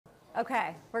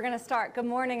Okay, we're going to start. Good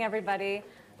morning, everybody.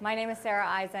 My name is Sarah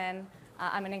Eisen.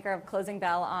 I'm an anchor of Closing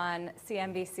Bell on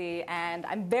CNBC, and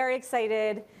I'm very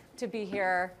excited to be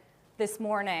here this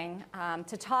morning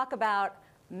to talk about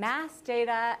mass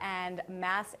data and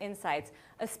mass insights,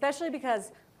 especially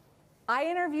because I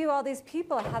interview all these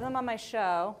people. I have them on my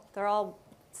show. They're all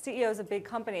CEOs of big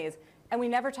companies, and we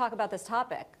never talk about this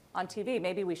topic on TV.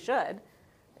 Maybe we should,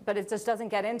 but it just doesn't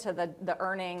get into the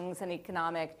earnings and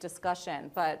economic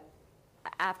discussion. But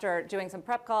after doing some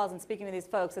prep calls and speaking to these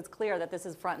folks, it's clear that this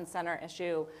is front and center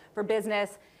issue for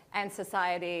business and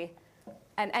society,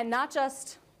 and not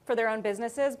just for their own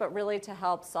businesses, but really to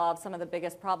help solve some of the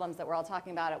biggest problems that we're all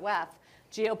talking about at WEF: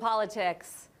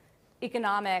 geopolitics,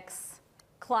 economics,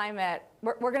 climate.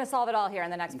 We're going to solve it all here in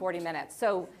the next 40 minutes.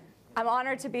 So I'm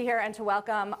honored to be here and to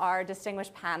welcome our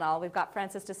distinguished panel. We've got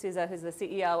Francis D'Souza, who's the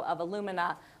CEO of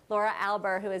Illumina, Laura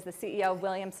Alber, who is the CEO of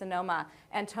Williams-Sonoma,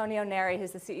 Antonio Neri,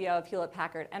 who's the CEO of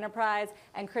Hewlett-Packard Enterprise,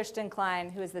 and Christian Klein,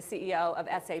 who is the CEO of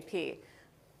SAP.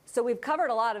 So we've covered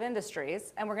a lot of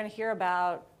industries, and we're going to hear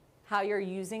about how you're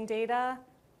using data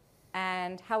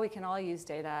and how we can all use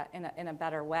data in a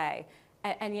better way.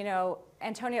 And you know,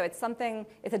 Antonio, it's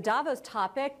a Davos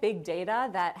topic, big data,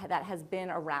 that has been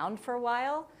around for a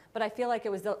while. But I feel like it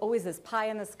was always this pie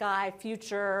in the sky,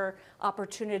 future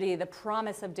opportunity, the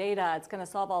promise of data. It's going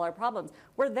to solve all our problems.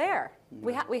 We're there.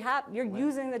 Yeah. You're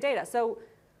using the data. So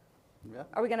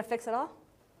are we going to fix it all?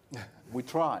 We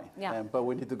try, yeah. But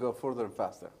we need to go further and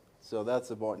faster. So that's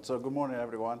the point. So good morning,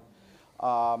 everyone.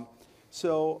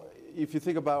 So if you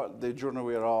think about the journey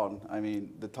we are on, I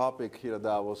mean, the topic here at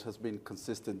Davos has been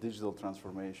consistent digital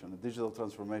transformation. The digital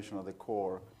transformation at the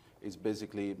core is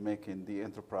basically making the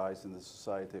enterprise and the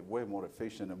society way more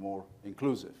efficient and more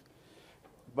inclusive.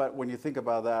 But when you think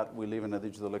about that, we live in a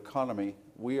digital economy.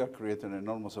 We are creating an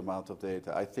enormous amount of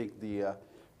data. I think the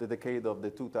decade of the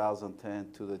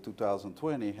 2010 to the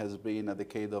 2020 has been a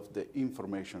decade of the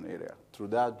information era. Through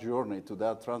that journey, to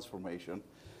that transformation,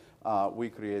 we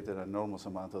created an enormous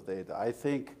amount of data. I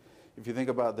think if you think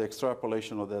about the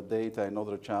extrapolation of that data and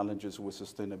other challenges with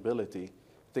sustainability,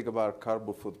 think about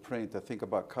carbon footprint. I think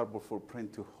about carbon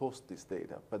footprint to host this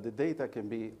data. But the data can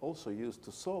be also used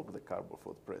to solve the carbon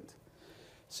footprint.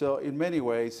 So in many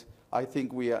ways, I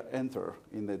think we enter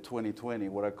in the 2020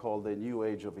 what I call the new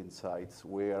age of insights,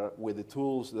 where with the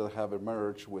tools that have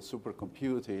emerged with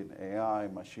supercomputing, AI,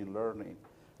 machine learning,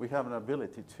 we have an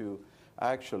ability to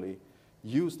actually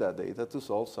use that data to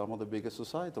solve some of the biggest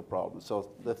societal problems.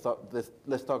 So let's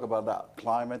talk about that.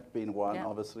 Climate being one, yeah.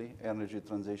 Obviously. Energy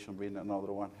transition being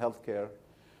another one. Healthcare,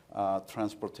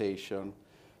 transportation.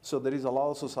 So there is a lot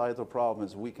of societal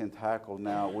problems we can tackle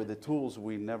now with the tools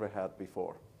we never had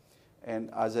before.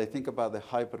 And as I think about the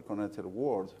hyper-connected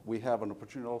world, we have an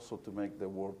opportunity also to make the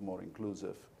world more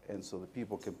inclusive, and so that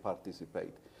people can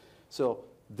participate. So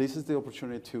this is the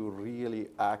opportunity to really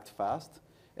act fast.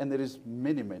 And there is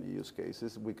many, many use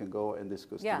cases we can go and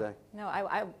discuss today. No,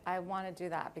 I want to do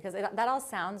that because that all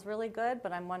sounds really good,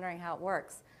 but I'm wondering how it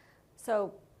works.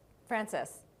 So,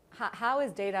 Francis, how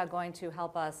is data going to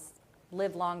help us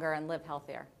live longer and live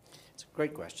healthier? It's a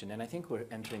great question, and I think we're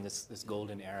entering this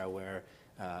golden era where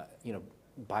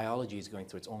biology is going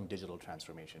through its own digital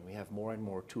transformation. We have more and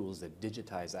more tools that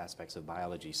digitize aspects of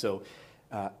biology. So.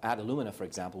 At Illumina, for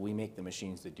example, we make the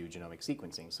machines that do genomic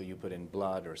sequencing. So you put in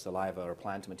blood or saliva or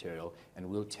plant material, and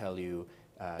we'll tell you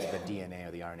the DNA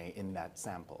or the RNA in that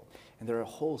sample. And there are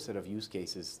a whole set of use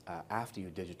cases after you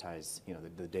digitize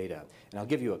the data. And I'll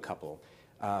give you a couple.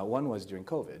 One was during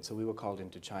COVID. So we were called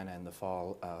into China in the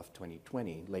fall of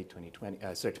 2020,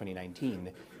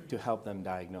 2019, to help them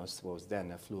diagnose what was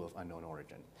then a flu of unknown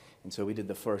origin. And so we did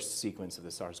the first sequence of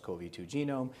the SARS-CoV-2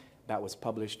 genome. That was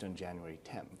published on January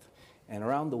 10th. And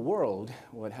around the world,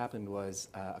 what happened was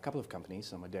a couple of companies,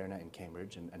 so Moderna in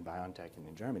Cambridge and BioNTech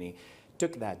in Germany,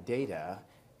 took that data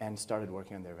and started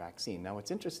working on their vaccine. Now,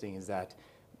 what's interesting is that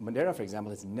Moderna, for example,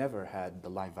 has never had the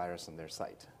live virus on their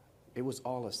site. It was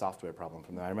all a software problem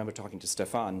from them. I remember talking to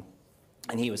Stefan,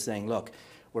 and he was saying, look,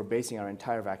 we're basing our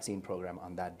entire vaccine program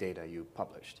on that data you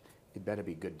published. It better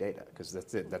be good data, because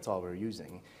that's it. That's all we're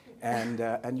using. And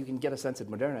you can get a sense that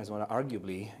Moderna is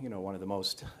arguably one of the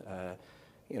most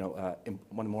one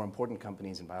of the more important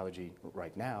companies in biology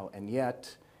right now, and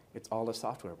yet it's all a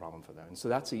software problem for them. And so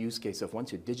that's a use case of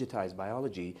once you digitize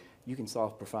biology, you can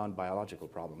solve profound biological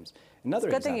problems. Another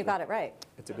it's a good thing you got it right.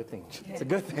 It's a good thing. It's a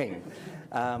good thing.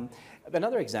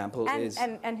 Another example is...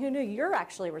 And who knew you're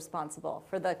actually responsible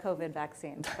for the COVID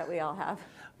vaccine that we all have?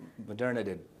 Moderna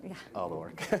did all the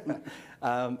work,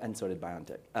 and so did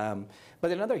BioNTech.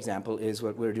 But another example is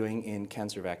what we're doing in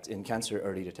cancer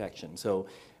early detection. So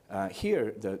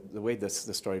Here, the way the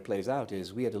story plays out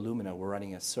is we at Illumina, we're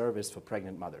running a service for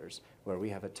pregnant mothers where we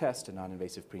have a test, a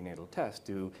non-invasive prenatal test,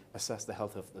 to assess the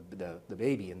health of the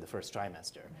baby in the first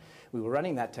trimester. We were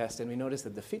running that test and we noticed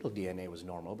that the fetal DNA was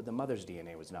normal, but the mother's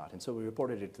DNA was not. And so we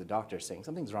reported it to the doctor saying,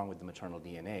 something's wrong with the maternal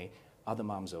DNA, are the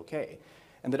moms okay?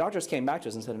 And the doctors came back to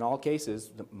us and said, in all cases,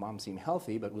 the moms seem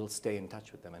healthy, but we'll stay in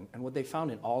touch with them. And what they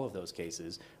found in all of those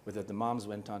cases was that the moms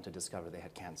went on to discover they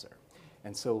had cancer.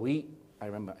 And so I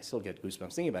remember, I still get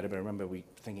goosebumps thinking about it, but I remember we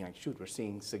thinking, like, shoot, we're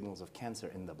seeing signals of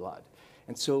cancer in the blood.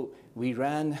 And so we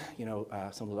ran,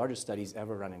 some of the largest studies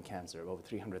ever run in cancer, over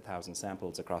 300,000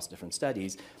 samples across different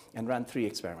studies, and ran 3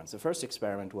 experiments. The first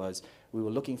experiment was we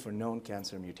were looking for known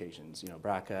cancer mutations,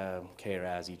 BRCA,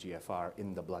 KRAS, EGFR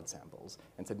in the blood samples,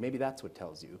 and said maybe that's what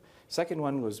tells you. Second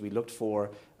one was we looked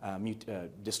for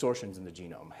distortions in the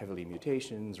genome, heavily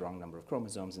mutations, wrong number of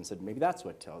chromosomes, and said maybe that's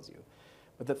what tells you.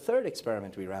 But the third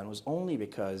experiment we ran was only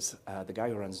because the guy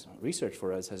who runs research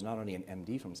for us has not only an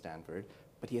MD from Stanford,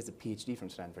 but he has a PhD from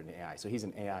Stanford in AI. So he's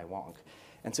an AI wonk.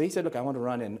 And so he said, look, I want to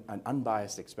run an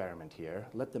unbiased experiment here.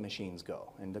 Let the machines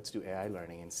go, and let's do AI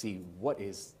learning and see what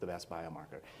is the best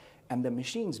biomarker. And the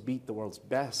machines beat the world's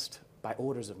best by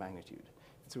orders of magnitude.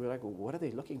 So we're like, well, what are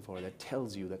they looking for that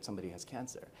tells you that somebody has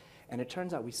cancer? And it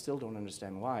turns out we still don't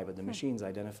understand why, but the machines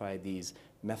identified these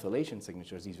methylation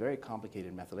signatures, these very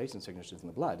complicated methylation signatures in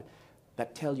the blood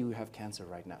that tell you have cancer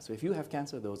right now. So if you have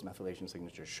cancer, those methylation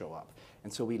signatures show up.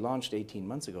 And so we launched 18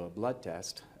 months ago a blood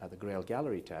test, the Grail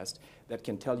Gallery test, that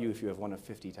can tell you if you have one of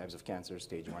 50 types of cancer,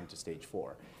 stage 1 to stage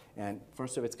 4. And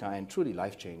first of its kind, truly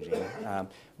life-changing.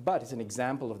 But it's an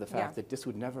example of the fact that this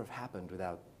would never have happened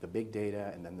without the big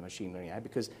data and then the machine learning AI,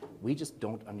 because we just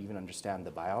don't even understand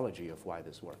the biology of why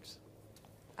this works.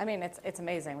 I mean, it's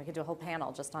amazing. We could do a whole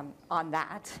panel just on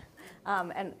that,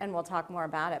 and we'll talk more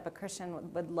about it. But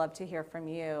Christian, would love to hear from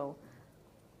you.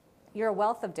 You're a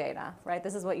wealth of data, right?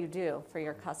 This is what you do for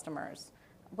your customers.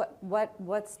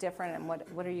 What's different, and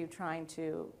what are you trying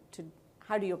to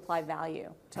how do you apply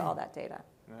value to all that data?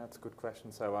 That's a good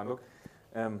question, Sarah. Look,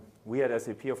 we at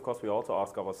SAP, of course, we also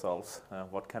ask ourselves,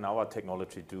 what can our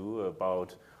technology do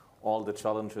about all the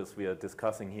challenges we are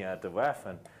discussing here at the WEF?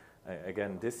 And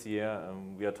again, this year,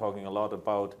 we are talking a lot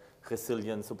about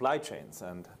resilient supply chains,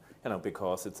 and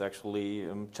because it's actually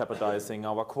jeopardizing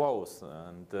our growth.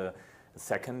 And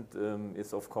second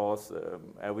is, of course,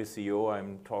 every CEO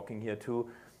I'm talking here to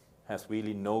has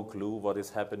really no clue what is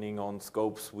happening on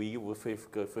Scope 3 with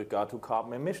regard to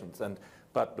carbon emissions.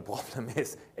 But the problem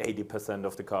is 80%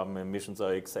 of the carbon emissions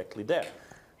are exactly there.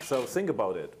 So think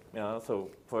about it.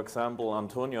 So for example,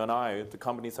 Antonio and I, the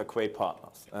companies are great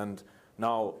partners. And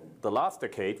now, the last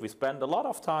decade, we spent a lot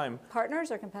of time.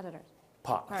 Partners or competitors?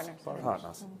 Partners.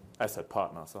 Partners. I said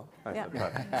partners, huh? Yeah.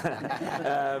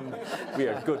 We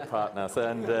are good partners.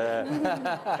 And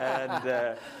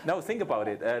no, think about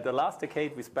it. The last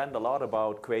decade, we spent a lot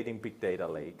about creating big data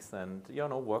lakes and,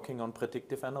 working on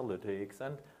predictive analytics.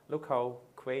 And look how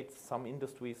great some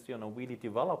industries, really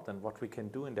developed and what we can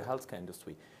do in the healthcare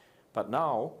industry. But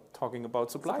now, talking about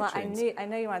supply chains. I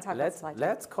know you want to talk about supply chains.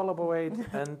 Let's collaborate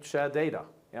and share data.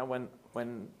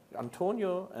 When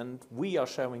Antonio and we are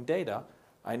sharing data,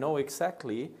 I know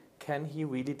exactly, can he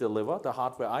really deliver the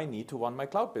hardware I need to run my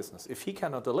cloud business? If he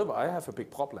cannot deliver, I have a big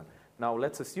problem. Now,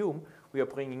 let's assume we are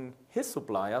bringing his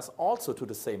suppliers also to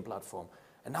the same platform.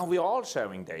 And now we are all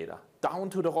sharing data, down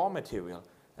to the raw material.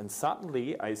 And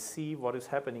suddenly, I see what is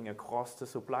happening across the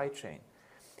supply chain.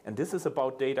 And this is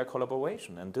about data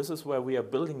collaboration. And this is where we are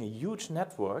building a huge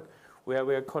network where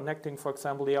we are connecting, for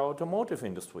example, the automotive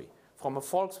industry, from a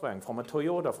Volkswagen, from a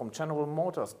Toyota, from General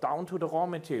Motors, down to the raw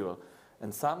material.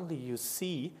 And suddenly you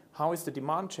see how is the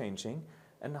demand changing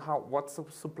and what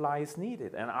supply is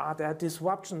needed. And are there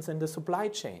disruptions in the supply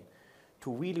chain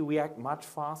to really react much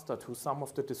faster to some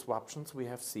of the disruptions we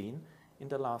have seen in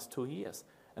the last 2 years.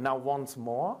 And now one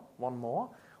more,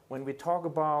 when we talk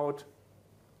about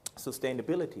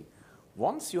sustainability,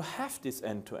 once you have this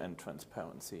end-to-end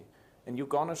transparency and you're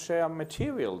going to share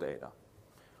material data,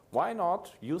 why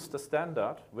not use the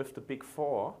standard with the Big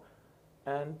Four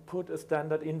and put a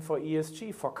standard in for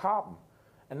ESG, for carbon?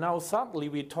 And now suddenly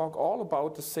we talk all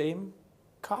about the same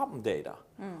carbon data.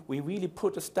 We really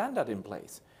put a standard in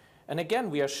place. And again,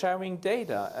 we are sharing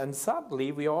data, and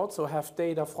suddenly we also have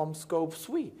data from Scope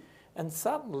 3. And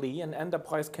suddenly an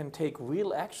enterprise can take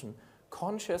real action,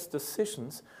 conscious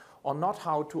decisions on not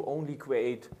how to only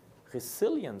create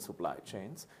resilient supply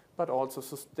chains, but also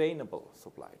sustainable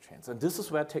supply chains. And this is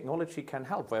where technology can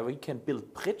help, where we can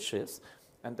build bridges,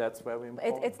 and that's very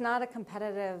important. It's not a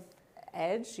competitive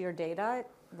edge, your data?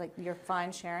 Like, you're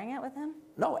fine sharing it with him?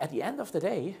 No, at the end of the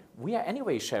day, we are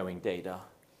anyway sharing data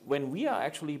when we are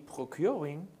actually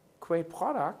procuring great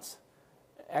products,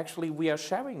 actually we are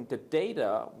sharing the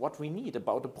data, what we need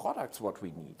about the products, what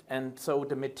we need. And so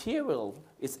the material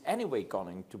is anyway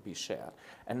going to be shared.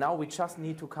 And now we just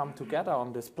need to come together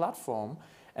on this platform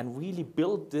and really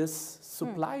build this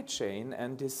supply chain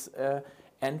and this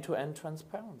end-to-end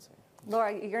transparency.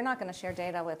 Laura, you're not going to share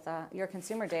data with your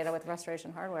consumer data with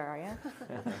Restoration Hardware, are you?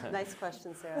 Nice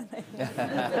question, Sarah.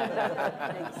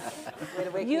 Way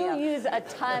to wake me You up. use a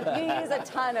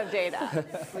ton of data.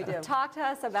 We do. Talk to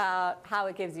us about how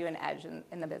it gives you an edge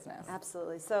in the business.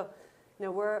 Absolutely. So,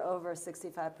 we're over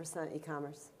 65%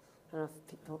 e-commerce. I don't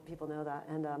know if people know that.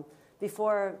 And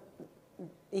before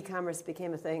e-commerce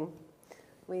became a thing,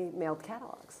 we mailed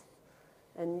catalogs.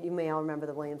 And you may all remember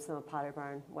the Williams-Sonoma Pottery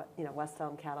Barn, West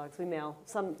Elm catalogs. We mail.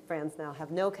 Some brands now have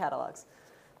no catalogs.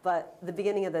 But the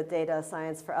beginning of the data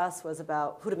science for us was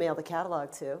about who to mail the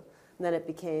catalog to. And then it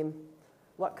became,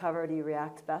 what cover do you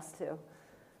react best to?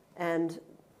 And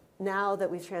now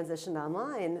that we've transitioned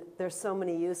online, there's so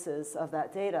many uses of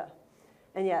that data.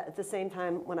 And yet, at the same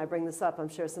time, when I bring this up, I'm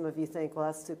sure some of you think, well,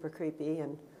 that's super creepy.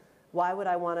 And why would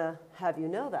I want to have you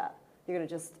know that? You're going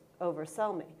to just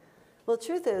oversell me. Well, the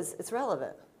truth is, it's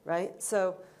relevant, right?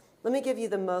 So let me give you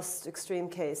the most extreme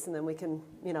case, and then we can,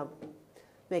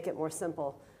 make it more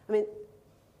simple. I mean,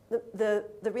 the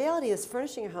reality is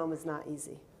furnishing your home is not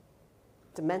easy.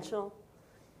 Dimensional.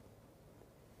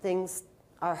 Things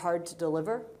are hard to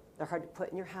deliver. They're hard to put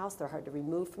in your house. They're hard to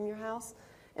remove from your house.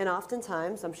 And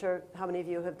oftentimes, I'm sure how many of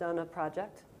you have done a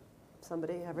project?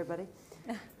 Somebody, everybody?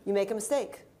 You make a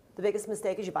mistake. The biggest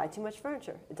mistake is you buy too much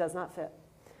furniture. It does not fit.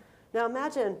 Now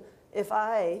imagine if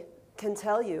I can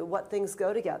tell you what things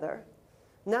go together,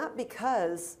 not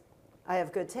because I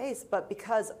have good taste, but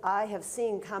because I have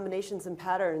seen combinations and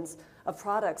patterns of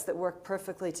products that work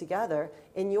perfectly together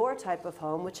in your type of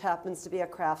home, which happens to be a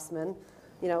craftsman,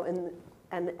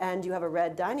 and you have a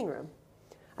red dining room.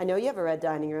 I know you have a red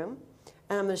dining room,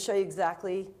 and I'm going to show you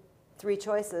exactly 3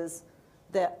 choices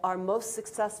that are most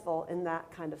successful in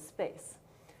that kind of space.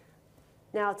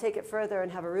 Now I'll take it further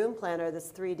and have a room planner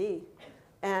that's 3D.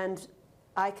 And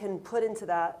I can put into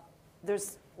that,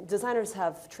 designers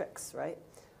have tricks, right?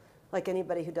 Like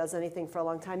anybody who does anything for a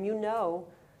long time, you know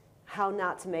how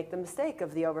not to make the mistake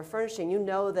of the over-furnishing. You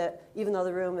know that even though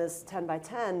the room is 10 by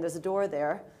 10, there's a door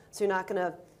there. So you're not going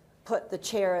to put the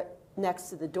chair next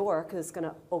to the door because it's going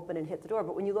to open and hit the door.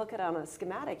 But when you look at it on a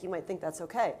schematic, you might think that's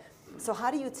okay. So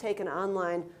how do you take an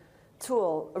online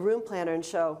tool, a room planner, and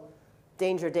show,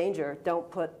 danger, danger, don't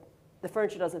put, the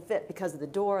furniture doesn't fit because of the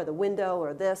door or the window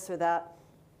or this or that.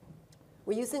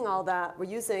 We're using all that. We're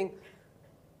using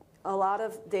a lot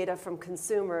of data from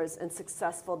consumers and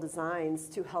successful designs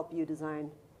to help you design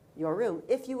your room,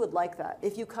 if you would like that.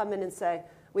 If you come in and say,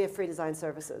 we have free design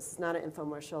services. It's not an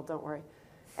infomercial, don't worry.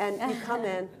 And you come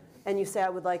in and you say, I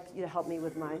would like you to help me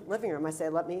with my living room. I say,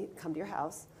 let me come to your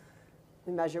house.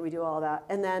 We measure, we do all that.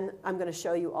 And then I'm going to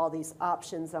show you all these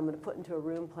options I'm going to put into a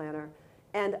room planner.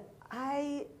 And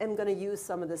I am going to use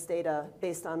some of this data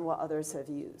based on what others have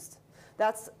used.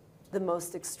 That's the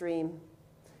most extreme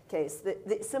case.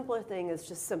 The simpler thing is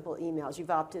just simple emails.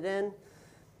 You've opted in.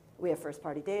 We have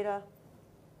first-party data.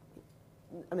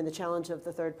 I mean, the challenge of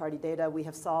the third-party data we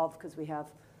have solved because we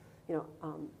have,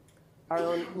 our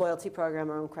own loyalty program,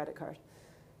 our own credit card.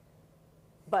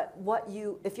 But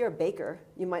if you're a baker,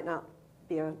 you might not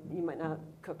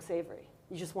cook savory.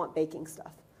 You just want baking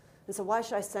stuff. And so why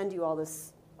should I send you all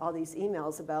these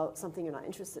emails about something you're not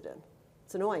interested in?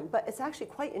 It's annoying, but it's actually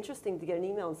quite interesting to get an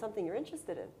email on something you're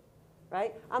interested in,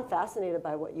 right? I'm fascinated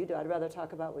by what you do. I'd rather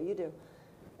talk about what you do.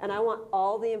 And I want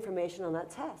all the information on that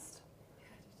test.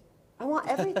 I want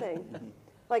everything.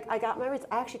 Like I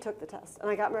actually took the test and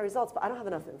I got my results, but I don't have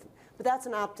enough info. But that's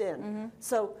an opt-in. Mm-hmm.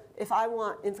 So if I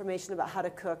want information about how to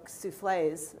cook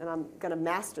soufflés and I'm going to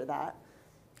master that,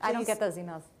 I don't get those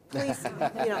emails. Please,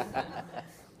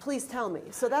 please tell me.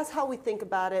 So that's how we think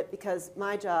about it, because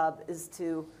my job is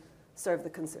to serve the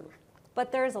consumer.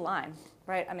 But there is a line,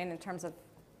 right? I mean, in terms of,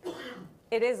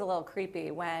 it is a little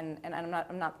creepy when, and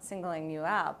I'm not singling you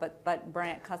out, but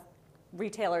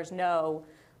retailers know,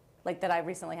 like that I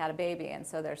recently had a baby, and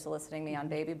so they're soliciting me on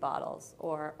baby bottles,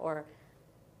 or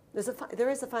there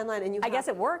is a fine line, and I guess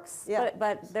it works, yeah.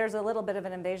 but there's a little bit of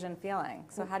an invasion feeling.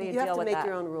 So how do you deal with that? You have to make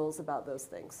your own rules about those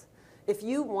things. If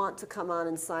you want to come on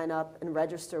and sign up and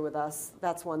register with us,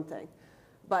 that's one thing.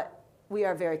 But we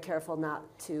are very careful not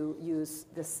to use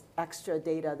this extra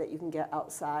data that you can get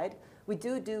outside. We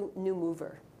do new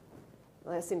mover.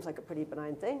 Well, that seems like a pretty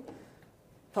benign thing.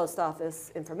 Post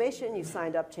office information, you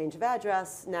signed up, change of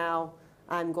address. Now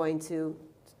I'm going to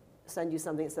send you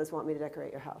something that says, want me to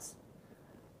decorate your house.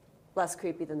 less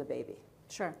creepy than the baby.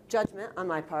 Sure. Judgment on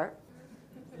my part,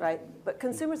 right? But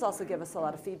consumers also give us a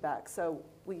lot of feedback. So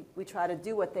we try to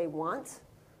do what they want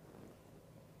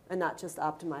and not just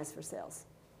optimize for sales.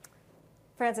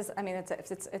 Francis, I mean,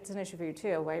 it's an issue for you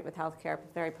too, right? With healthcare,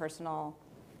 very personal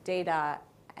data.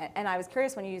 And I was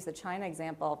curious when you used the China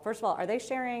example. First of all, are they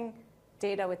sharing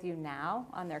data with you now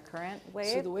on their current wave?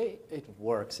 So the way it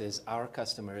works is our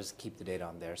customers keep the data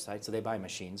on their site. So they buy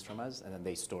machines from us, and then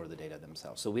they store the data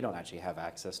themselves. So we don't actually have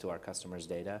access to our customers'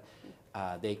 data.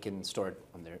 They can store it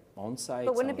on their own site.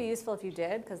 But wouldn't it be useful if you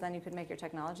did? Because then you could make your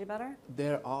technology better?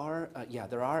 There are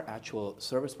actual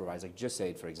service providers. Like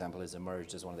JustAid, for example, has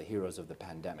emerged as one of the heroes of the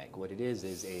pandemic. What it is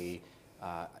it's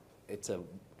a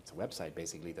website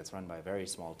basically that's run by a very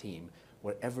small team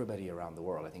where everybody around the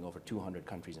world, I think over 200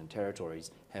 countries and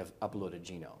territories, have uploaded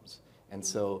genomes. And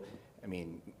so, I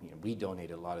mean, we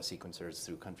donated a lot of sequencers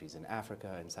through countries in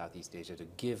Africa and Southeast Asia to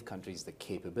give countries the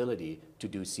capability to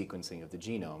do sequencing of the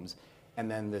genomes. And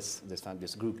then this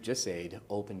group, JustAid,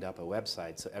 opened up a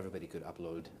website so everybody could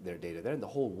upload their data there. And the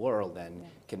whole world then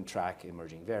can track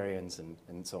emerging variants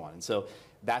and so on. And so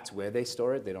that's where they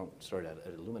store it. They don't store it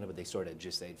at Illumina, but they store it at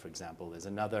JustAid, for example. There's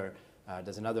another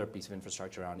piece of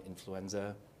infrastructure around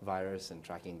influenza virus and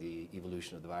tracking the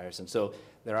evolution of the virus. And so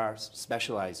there are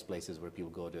specialized places where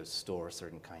people go to store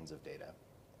certain kinds of data.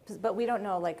 But we don't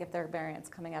know, like, if there are variants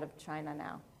coming out of China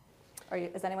now.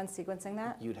 Is anyone sequencing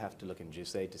that? You'd have to look in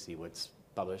JustAid to see what's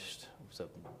published. So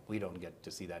we don't get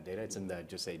to see that data. It's in the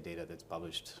JustAid data that's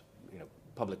published,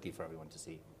 publicly for everyone to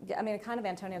see. Yeah, I mean, kind of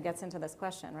Antonio gets into this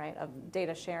question, right, of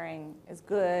data sharing is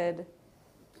good,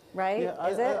 right? Yeah,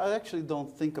 is it? I actually don't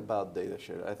think about data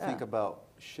sharing. I think about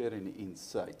sharing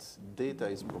insights. Data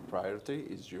is proprietary,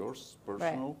 is yours,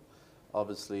 personal. Right.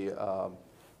 Obviously,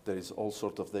 there is all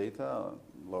sorts of data.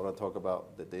 Laura talked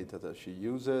about the data that she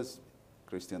uses.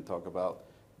 Christian talked about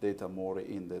data more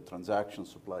in the transaction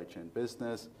supply chain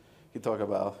business. He talked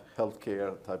about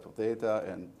healthcare type of data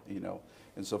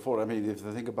and so forth. I mean, if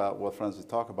you think about what Francis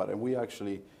talked about, and we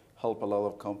actually help a lot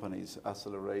of companies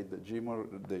accelerate the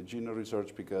genome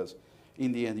research because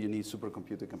in the end you need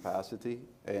supercomputer capacity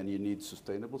and you need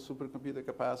sustainable supercomputer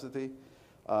capacity.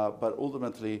 But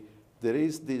ultimately, there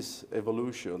is this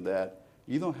evolution that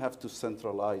you don't have to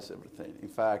centralize everything. In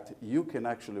fact, you can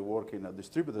actually work in a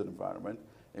distributed environment,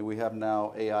 and we have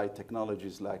now AI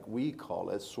technologies like we call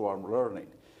it swarm learning,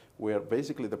 where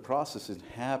basically the processes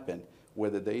happen where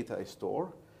the data is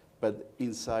stored, but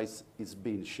insights is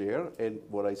being shared. And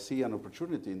what I see an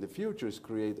opportunity in the future is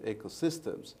create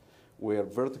ecosystems where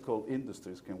vertical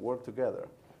industries can work together,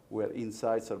 where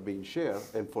insights are being shared.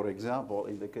 And for example,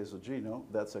 in the case of genome,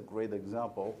 that's a great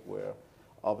example where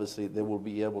obviously they will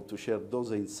be able to share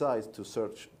those insights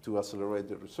to accelerate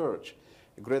the research.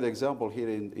 A great example here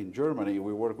in Germany,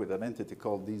 we work with an entity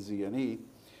called DZNE.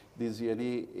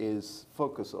 DZNE is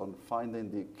focused on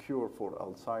finding the cure for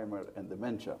Alzheimer and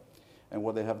dementia. And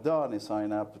what they have done is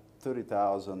sign up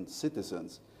 30,000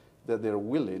 citizens that they're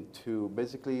willing to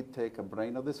basically take a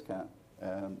brain of the scan,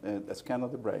 a scan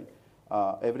of the brain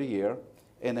every year.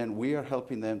 And then we are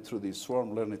helping them through these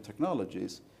swarm learning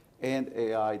technologies and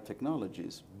AI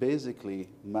technologies, basically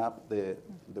map the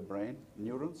brain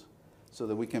neurons so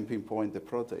that we can pinpoint the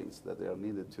proteins that are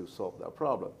needed to solve that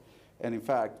problem. And in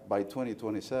fact, by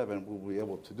 2027, we'll be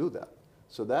able to do that.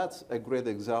 So that's a great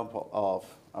example of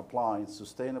applying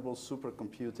sustainable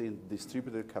supercomputing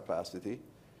distributed capacity.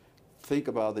 Think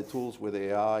about the tools with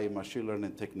AI and machine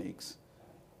learning techniques.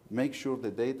 Make sure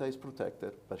the data is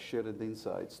protected, but share the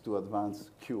insights to advance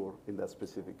cure in that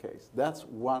specific case. That's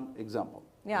one example.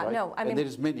 Yeah, right? no, I mean, and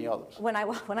there's many others. When I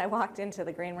walked into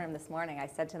the green room this morning, I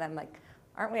said to them, like,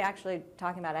 aren't we actually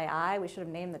talking about AI? We should have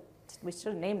named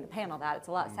the panel that. It's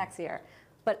a lot sexier.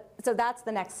 But so that's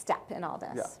the next step in all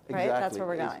this, Yeah, right? exactly. That's where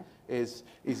we're going. Is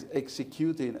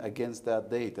executing against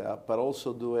that data, but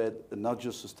also do it not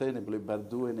just sustainably, but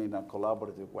doing it in a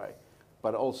collaborative way,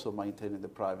 but also maintaining the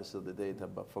privacy of the data,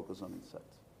 but focus on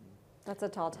insights. That's a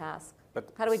tall task. But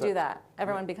How do we do that?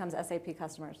 Everyone becomes SAP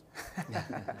customers.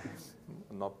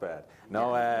 Not bad.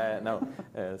 No,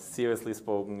 seriously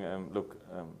spoken, look,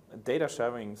 data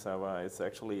sharing, Sarah, is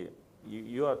actually,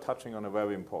 you are touching on a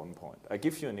very important point. I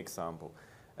give you an example.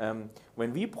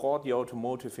 When we brought the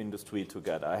automotive industry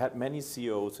together, I had many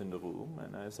CEOs in the room,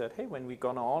 and I said, hey, when we're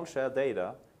going to all share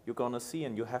data, you're going to see,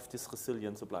 and you have this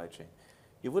resilient supply chain.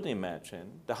 You wouldn't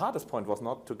imagine, the hardest point was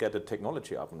not to get the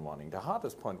technology up and running. The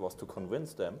hardest point was to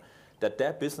convince them that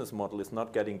their business model is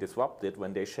not getting disrupted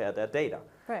when they share their data.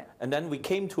 Right. And then we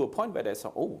came to a point where they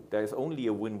said, oh, there's only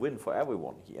a win-win for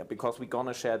everyone here, because we're going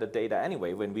to share the data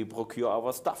anyway when we procure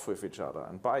our stuff with each other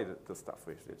and buy the stuff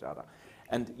with each other.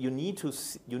 And you need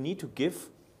to give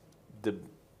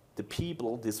the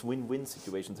people this win-win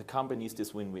situation, the companies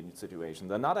this win-win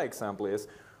situation. Another example is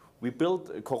we built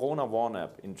a Corona Warn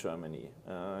app in Germany.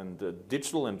 And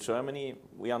digital in Germany,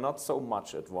 we are not so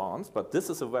much advanced, but this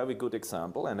is a very good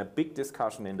example and a big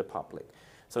discussion in the public.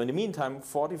 So in the meantime,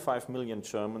 45 million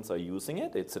Germans are using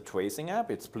it. It's a tracing app,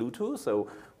 it's Bluetooth. So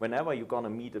whenever you're going to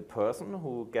meet a person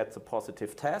who gets a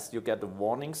positive test, you get a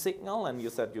warning signal and you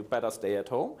said you better stay at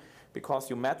home because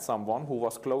you met someone who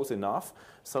was close enough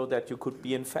so that you could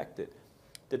be infected.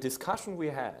 The discussion we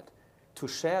had to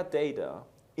share data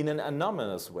in an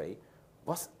anonymous way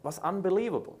was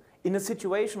unbelievable. In a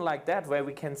situation like that where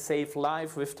we can save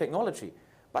life with technology.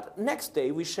 But next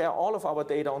day we share all of our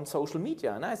data on social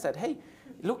media. And I said, hey,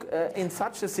 look, in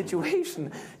such a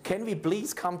situation, can we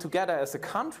please come together as a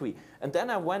country? And then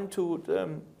I went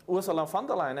to Ursula von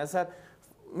der Leyen. I said,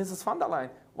 Mrs. von der Leyen,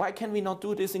 why can we not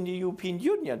do this in the European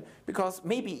Union? Because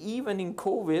maybe even in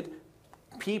COVID,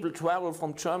 people travel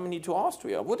from Germany to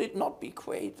Austria. Would it not be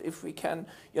great if we can,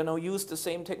 use the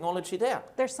same technology there?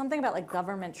 There's something about like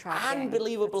government tracking.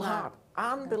 Unbelievable hard.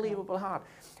 Unbelievable hard.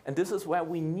 And this is where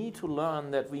we need to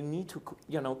learn that we need to,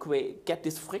 get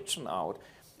this friction out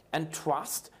and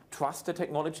trust the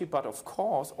technology, but of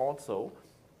course also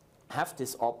have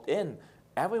this opt-in.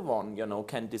 Everyone,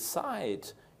 can decide,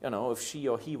 if she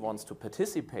or he wants to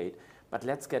participate, but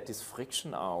let's get this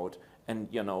friction out and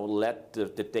let the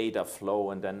data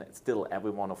flow, and then still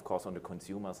everyone, of course, on the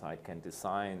consumer side can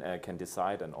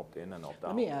decide and opt in and opt out.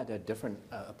 Let me add a different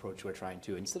approach we're trying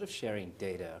to. Instead of sharing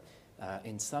data,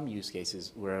 in some use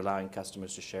cases, we're allowing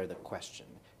customers to share the question,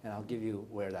 and I'll give you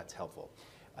where that's helpful.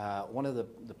 One of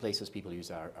the places people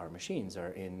use our machines are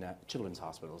in children's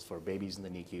hospitals for babies in the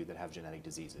NICU that have genetic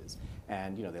diseases.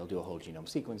 And they'll do a whole genome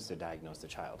sequence to diagnose the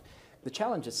child. The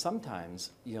challenge is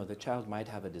sometimes the child might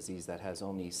have a disease that has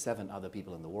only 7 other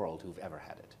people in the world who've ever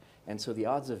had it. And so the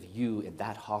odds of you in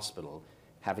that hospital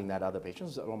having that other patient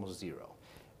is almost 0.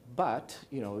 But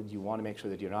you want to make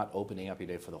sure that you're not opening up your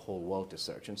data for the whole world to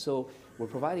search. And so we're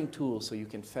providing tools so you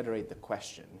can federate the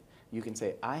question. You can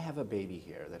say, I have a baby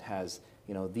here that has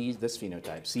this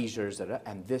phenotype, seizures,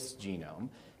 and this genome,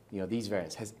 these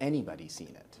variants. Has anybody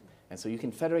seen it? And so you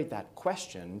can federate that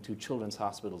question to children's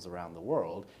hospitals around the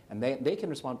world, and they can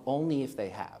respond only if they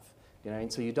have.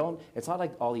 And so it's not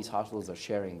like all these hospitals are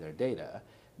sharing their data.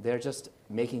 They're just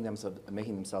making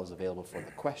themselves available for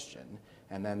the question,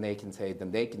 and then they can say,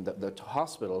 the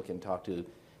hospital can talk to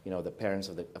the parents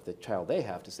of the child they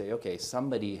have to say, okay,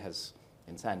 somebody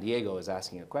in San Diego is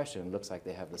asking a question. It looks like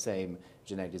they have the same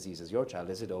genetic disease as your child.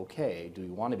 Is it okay? Do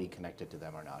you want to be connected to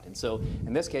them or not? And so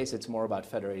in this case, it's more about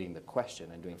federating the question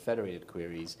and doing federated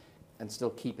queries and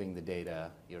still keeping the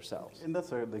data yourselves. And that's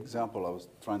the example I was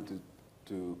trying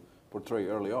to portray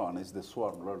early on, is the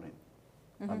swarm learning,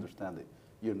 understanding.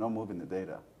 You're not moving the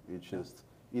data. You're just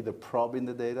either probing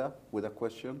the data with a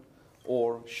question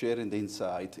or sharing the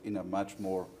insight in a much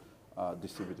more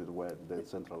distributed way,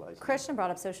 decentralized. Christian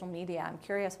brought up social media. I'm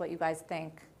curious what you guys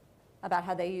think about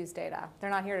how they use data. They're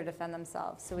not here to defend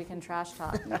themselves, so we can trash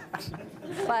talk.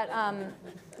 But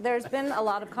there's been a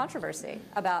lot of controversy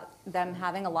about them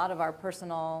having a lot of our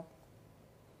personal,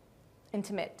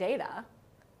 intimate data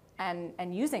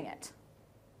and using it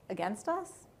against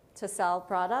us to sell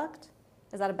product.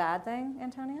 Is that a bad thing,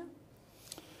 Antonio?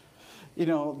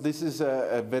 This is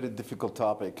a very difficult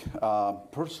topic.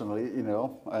 Personally,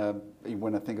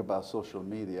 when I think about social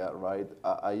media, right,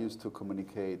 I used to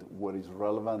communicate what is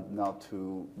relevant, not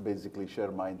to basically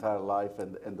share my entire life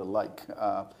and the like.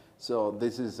 So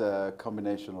this is a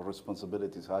combination of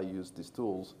responsibilities, how you use these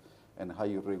tools and how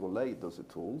you regulate those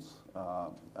tools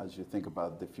as you think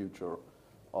about the future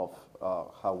of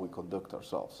how we conduct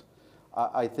ourselves.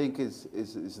 I think it's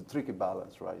a tricky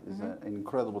balance, right? It's an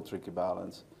incredible tricky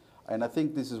balance. And I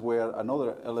think this is where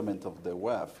another element of the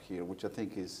WEF here, which I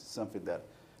think is something that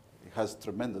has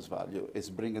tremendous value, is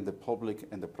bringing the public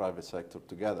and the private sector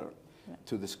together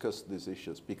to discuss these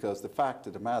issues. Because the fact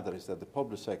of the matter is that the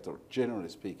public sector, generally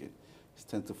speaking,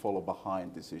 tends to follow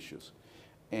behind these issues.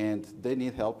 And they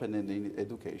need help and they need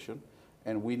education.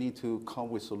 And we need to come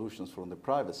with solutions from the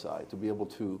private side to be able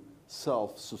to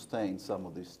self-sustain some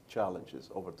of these challenges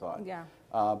over time. Yeah.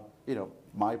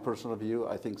 My personal view,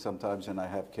 I think sometimes, and I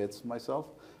have kids myself,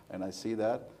 and I see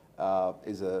that,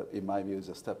 in my view, is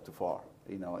a step too far.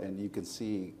 And you can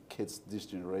see kids, these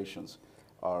generations,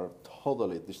 are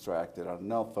totally distracted, are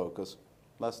not focused.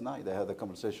 Last night, I had a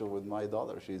conversation with my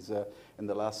daughter. She's in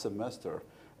the last semester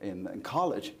in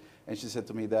college, and she said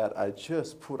to me, Dad, I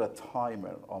just put a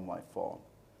timer on my phone.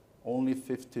 Only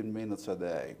 15 minutes a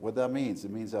day. What that means,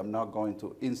 it means I'm not going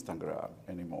to Instagram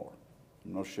anymore.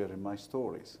 I'm not sharing my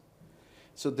stories.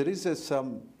 So there is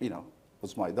some,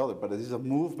 it's my daughter, but there is a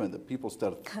movement that people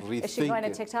start rethinking. Is she going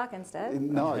to TikTok instead?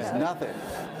 No, it's nothing.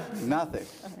 Nothing.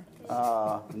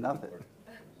 Nothing.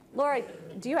 Laura,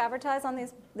 do you advertise on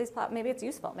these maybe it's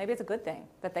useful. Maybe it's a good thing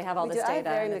that they have all this data I have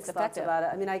very and mixed it's thoughts effective. about it.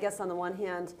 I mean, I guess on the one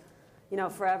hand,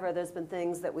 forever there's been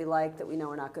things that we like that we know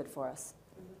are not good for us,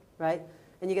 right?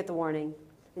 And you get the warning,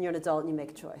 and you're an adult and you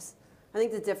make a choice. I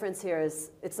think the difference here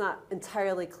is it's not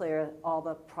entirely clear all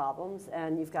the problems,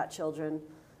 and you've got children,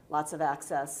 lots of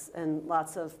access, and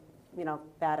lots of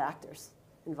bad actors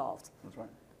involved. That's right.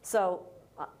 So,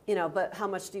 but how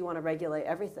much do you want to regulate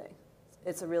everything?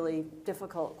 It's a really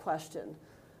difficult question.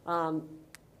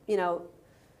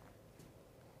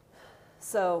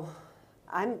 So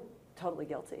I'm totally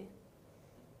guilty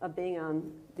of being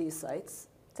on these sites.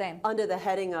 Same. Under the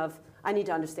heading of, I need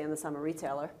to understand this, I'm a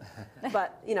retailer.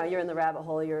 But you're in the rabbit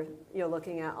hole, you're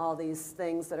looking at all these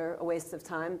things that are a waste of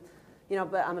time,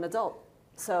 but I'm an adult.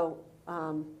 So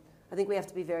I think we have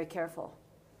to be very careful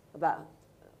about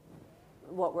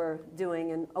what we're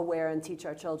doing and aware and teach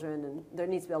our children. And there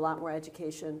needs to be a lot more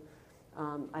education,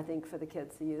 I think, for the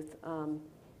kids, the youth.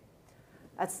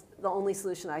 That's the only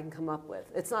solution I can come up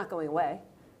with. It's not going away,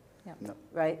 Yeah. no.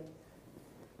 right?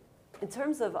 In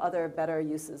terms of other better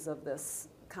uses of this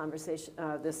conversation,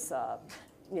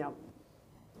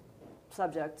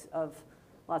 subject of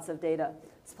lots of data,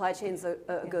 supply chain's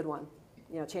a good one,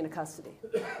 chain of custody.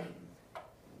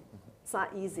 It's not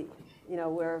easy.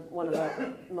 We're one of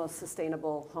the most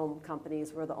sustainable home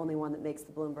companies. We're the only one that makes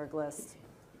the Bloomberg list.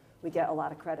 We get a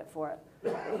lot of credit for it.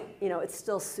 It's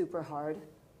still super hard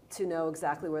to know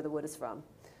exactly where the wood is from.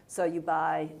 So you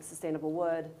buy sustainable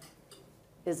wood.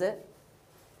 Is it?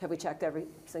 Have we checked every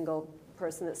single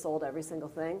person that sold every single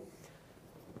thing?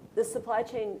 This supply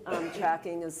chain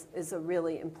tracking is a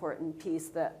really important piece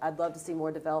that I'd love to see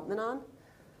more development on.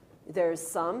 There's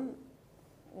some.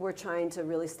 We're trying to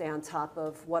really stay on top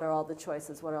of what are all the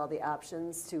choices, what are all the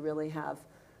options to really have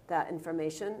that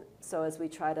information. So as we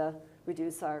try to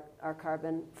reduce our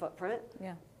carbon footprint,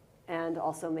 Yeah. and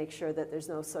also make sure that there's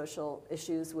no social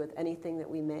issues with anything that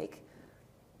we make,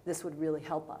 this would really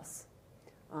help us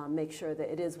make sure that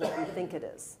it is what we think it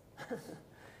is.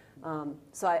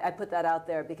 So I put that out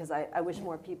there because I wish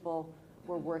more people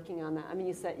were working on that. I mean,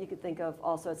 you said you could think of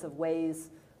all sorts of ways,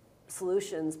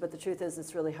 solutions, but the truth is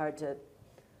it's really hard to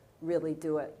really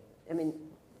do it. I mean,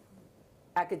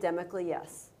 academically,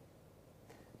 yes.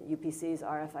 UPCs,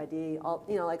 RFID,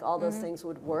 all those things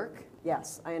would work.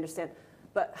 Yes, I understand.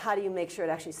 But how do you make sure it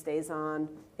actually stays on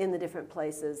in the different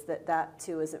places, that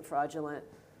too isn't fraudulent?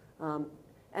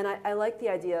 And I like the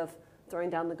idea of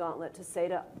throwing down the gauntlet to say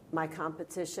to my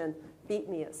competition, beat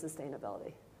me at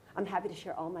sustainability. I'm happy to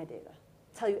share all my data,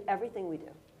 tell you everything we do.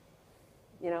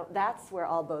 That's where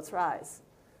all boats rise,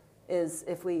 is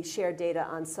if we share data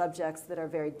on subjects that are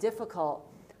very difficult.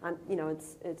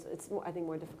 It's more, I think,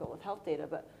 more difficult with health data,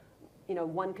 but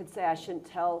one could say I shouldn't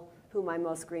tell who my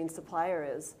most green supplier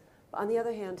is. But on the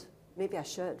other hand, maybe I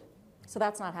should. So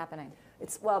that's not happening.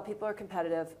 People are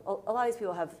competitive. A lot of these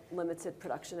people have limited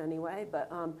production anyway,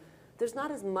 but there's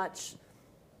not as much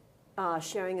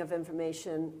sharing of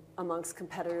information amongst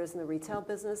competitors in the retail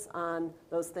business on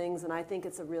those things, and I think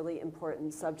it's a really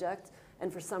important subject.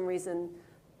 And for some reason,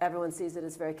 everyone sees it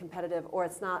as very competitive, or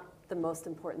it's not the most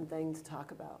important thing to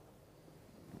talk about.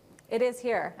 It is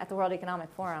here at the World Economic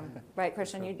Forum, right,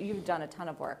 Christian? You've done a ton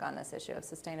of work on this issue of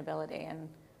sustainability and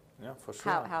Yeah, for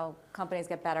sure. how companies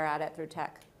get better at it through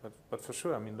tech. But for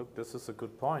sure, I mean, look, this is a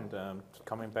good point.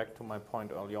 Coming back to my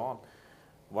point early on,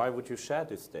 why would you share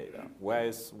this data?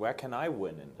 Where can I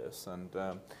win in this? And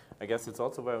I guess it's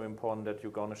also very important that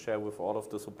you're going to share with all of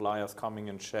the suppliers coming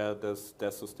and share their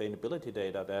sustainability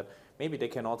data, that maybe they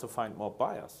can also find more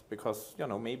buyers. Because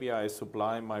maybe I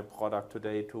supply my product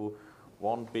today to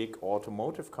one big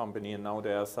automotive company, and now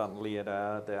there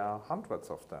are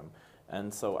hundreds of them.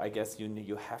 And so I guess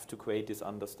you have to create this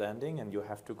understanding, and you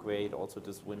have to create also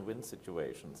this win-win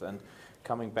situations. And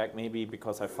coming back, maybe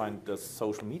because I find the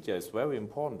social media is very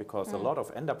important, because a lot of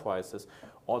enterprises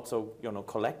also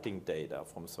collecting data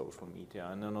from social media.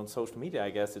 And then on social media, I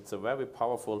guess it's a very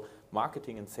powerful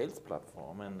marketing and sales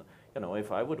platform. And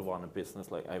if I would run a business,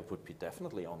 I would be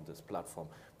definitely on this platform.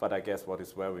 But I guess what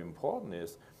is very important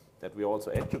is that we're also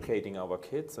educating our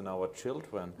kids and our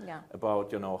children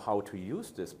about how to use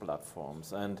these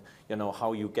platforms, and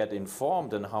how you get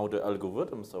informed and how the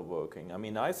algorithms are working. I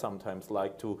mean, I sometimes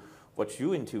like to watch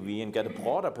you in TV and get a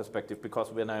broader perspective,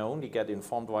 because when I only get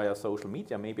informed via social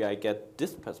media, maybe I get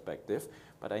this perspective,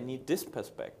 but I need this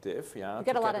perspective. Yeah, you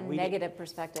get a lot of negative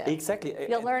perspective. Exactly.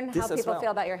 You'll learn how people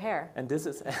feel about your hair. And this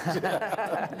is,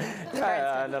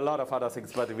 yeah, and a lot of other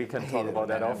things, but we can talk about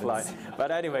that offline. But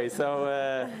anyway, so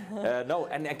no,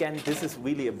 and again, this is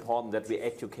really important that we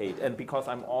educate, and because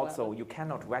I'm also, you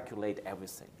cannot regulate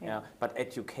everything, yeah. But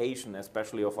education,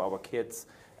 especially of our kids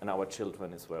and our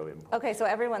children, is very important. Okay, so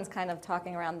everyone's kind of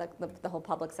talking around the whole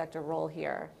public sector role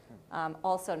here.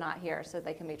 Also not here, so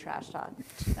they can be trash talked.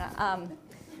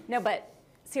 No, but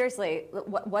seriously,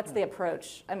 what's the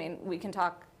approach? I mean, we can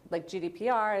talk like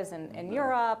GDPRs in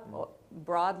Europe,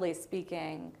 broadly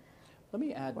speaking. Let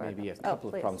me add maybe a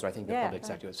couple of problems where I think the public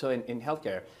sector. So in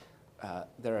healthcare,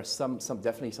 there are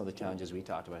definitely some of the challenges we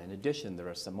talked about. In addition, there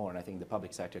are some more, and I think the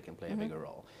public sector can play a bigger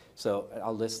role. So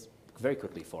I'll list very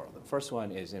quickly 4 of them. First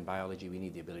one is in biology, we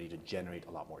need the ability to generate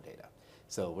a lot more data.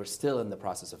 So we're still in the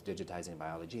process of digitizing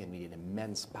biology, and we need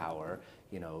immense power,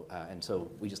 and so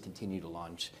we just continue to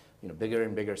launch, bigger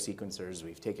and bigger sequencers.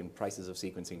 We've taken prices of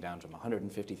sequencing down from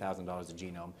 $150,000 a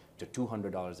genome to $200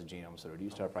 a genome, so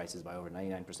reduced our prices by over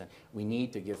 99%. We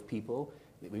need to give people,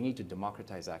 we need to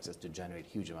democratize access to generate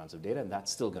huge amounts of data, and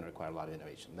that's still going to require a lot of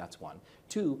innovation. That's one.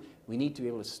 2, we need to be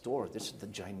able to store the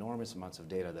ginormous amounts of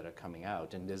data that are coming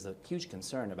out, and there's a huge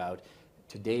concern about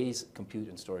today's compute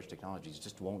and storage technologies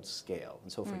just won't scale. And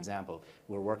so, for example,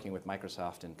 we're working with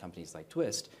Microsoft and companies like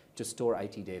Twist to store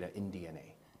IT data in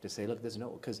DNA, to say, look,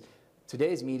 because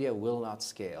today's media will not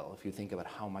scale if you think about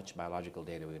how much biological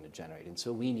data we're going to generate. And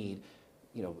so we need,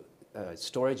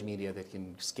 storage media that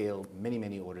can scale many,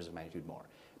 many orders of magnitude more.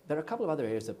 There are a couple of other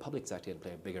areas that public sector can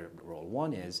play a bigger role.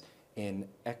 One is in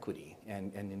equity,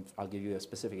 and I'll give you a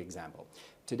specific example.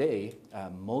 Today,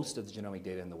 most of the genomic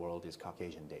data in the world is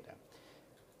Caucasian data.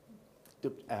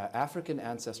 African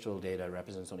ancestral data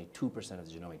represents only 2% of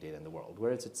the genomic data in the world,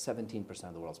 whereas it's 17%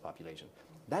 of the world's population.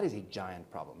 That is a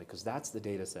giant problem, because that's the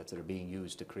data sets that are being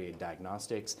used to create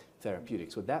diagnostics,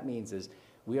 therapeutics. What that means is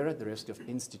we are at the risk of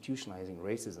institutionalizing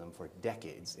racism for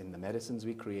decades in the medicines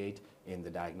we create, in the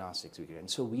diagnostics we create. And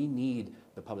so we need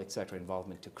the public sector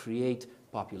involvement to create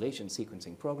population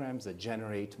sequencing programs that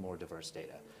generate more diverse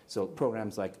data. So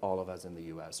programs like All of Us in the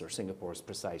US or Singapore's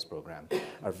PRECISE program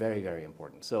are very, very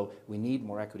important. So we need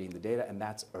more equity in the data, and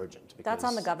that's urgent. That's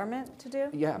on the government to do?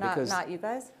 Yeah, because not you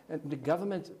guys? The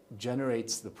government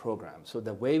generates the program. So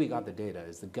the way we got the data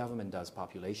is the government does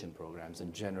population programs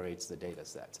and generates the data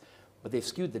sets. But they've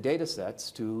skewed the data sets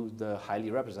to the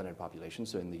highly represented population.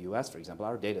 So in the US, for example,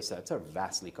 our data sets are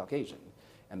vastly Caucasian,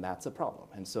 and that's a problem.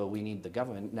 And so we need the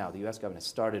government. Now, the US government has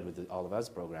started with the All of Us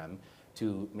program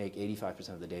to make 85%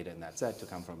 of the data in that set to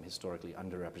come from historically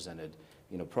underrepresented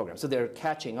programs. So they're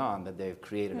catching on that they've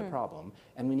created a problem,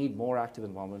 and we need more active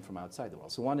involvement from outside the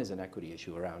world. So one is an equity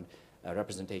issue around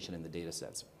representation in the data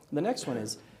sets. The next one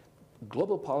is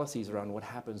global policies around what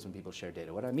happens when people share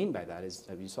data. What I mean by that is,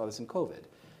 you saw this in COVID.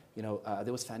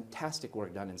 There was fantastic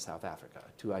work done in South Africa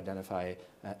to identify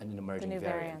an emerging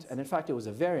variant. And in fact, it was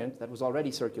a variant that was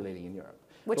already circulating in Europe.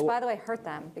 Which, by the way, hurt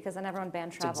them, because then everyone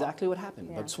banned travel. That's exactly what happened.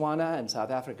 Yeah. Botswana and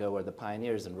South Africa were the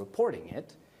pioneers in reporting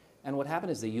it. And what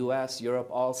happened is the US, Europe,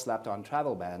 all slapped on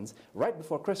travel bans right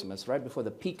before Christmas, right before the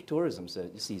peak tourism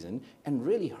season, and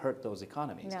really hurt those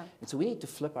economies. Yeah. And so we need to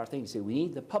flip our thing. We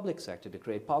need the public sector to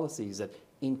create policies that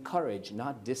encourage,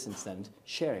 not disincent,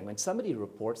 sharing. When somebody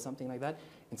reports something like that,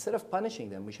 instead of punishing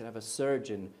them, we should have a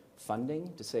surge in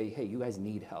funding to say, hey, you guys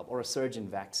need help, or a surge in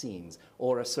vaccines,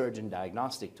 or a surge in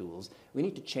diagnostic tools. We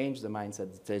need to change the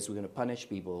mindset that says we're going to punish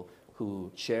people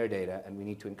who share data, and we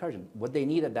need to encourage them. What they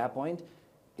need at that point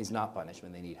is not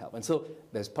punishment, they need help. And so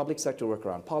there's public sector work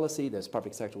around policy, there's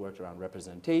public sector work around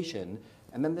representation,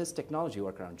 and then there's technology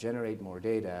work around generate more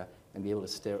data and be able to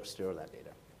store that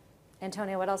data.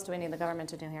 Antonio, what else do we need the government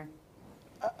to do here?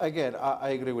 Again,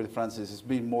 I agree with Francis. It's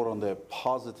been more on the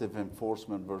positive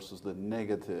enforcement versus the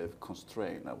negative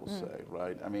constraint, I would say,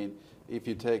 right? I mean, if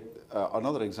you take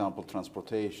another example,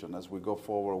 transportation, as we go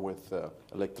forward with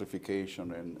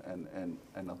electrification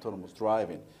and autonomous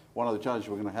driving, one of the challenges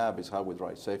we're going to have is how we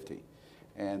drive safety.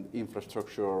 And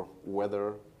infrastructure,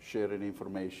 weather, sharing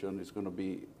information is going to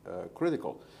be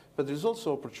critical. But there's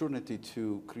also opportunity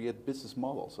to create business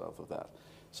models out of that.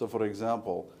 So, for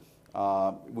example,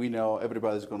 we know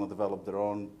everybody's going to develop their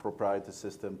own proprietary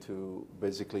system to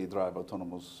basically drive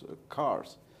autonomous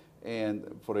cars. And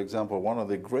for example, one of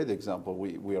the great examples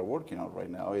we are working on right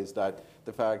now is that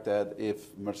the fact that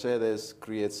if Mercedes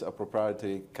creates a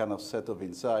proprietary kind of set of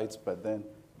insights, but then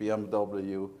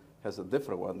BMW has a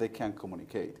different one, they can't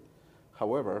communicate.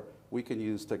 However, we can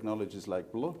use technologies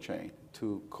like blockchain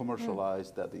to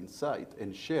commercialize that insight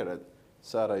and share it.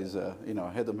 Sarah is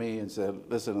ahead of me and said,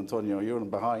 listen, Antonio, you're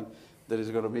behind. There is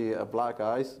going to be a black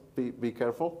ice. Be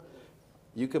careful.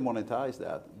 You can monetize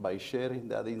that by sharing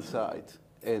that insight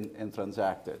and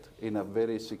transact it in a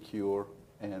very secure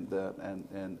and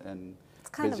it's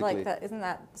kind of like that. Isn't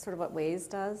that sort of what Waze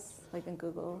does, like in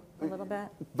Google a little bit?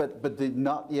 But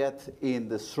not yet in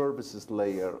the services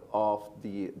layer of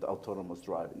the autonomous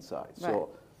driving side. Right. So,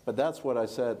 but that's what I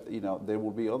said. There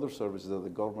will be other services that the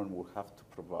government will have to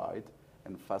provide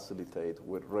and facilitate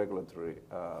with regulatory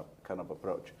kind of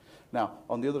approach. Now,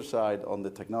 on the other side, on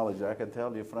the technology, I can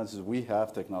tell you, Francis, we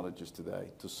have technologies today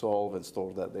to solve and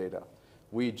store that data.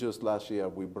 We just last year,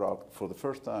 we brought, for the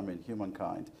first time in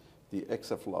humankind, the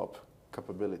exaflop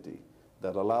capability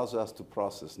that allows us to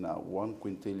process now 1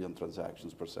 quintillion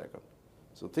transactions per second.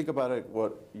 So think about it,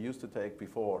 what used to take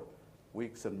before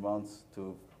weeks and months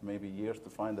to maybe years to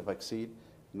find a vaccine,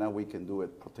 now we can do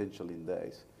it potentially in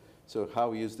days. So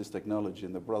how we use this technology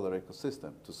in the broader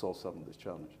ecosystem to solve some of these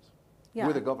challenges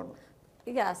with the government.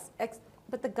 Yes,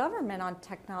 but the government on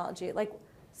technology,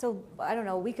 so I don't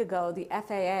know, a week ago, the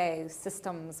FAA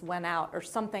systems went out or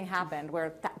something happened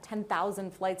where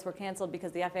 10,000 flights were canceled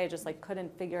because the FAA just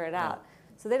couldn't figure it out.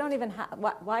 So they don't even have,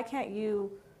 why can't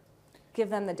you give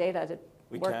them the data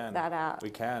to work that out? We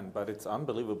can, but it's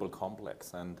unbelievably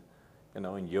complex. And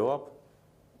in Europe,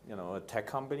 a tech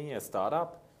company, a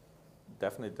startup,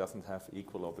 definitely doesn't have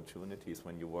equal opportunities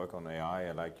when you work on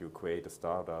AI like you create a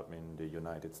startup in the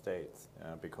United States,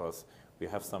 because we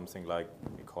have something like,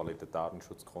 we call it the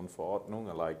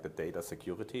Datenschutzgrundverordnung, like the data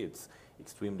security. It's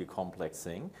extremely complex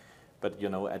thing, but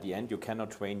at the end you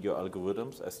cannot train your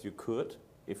algorithms as you could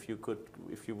if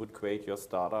you would create your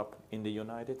startup in the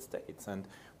United States. And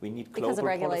we need global because of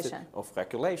regulation.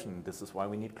 Regulation. This is why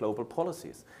we need global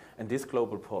policies, and these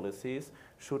global policies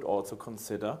should also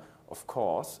consider, of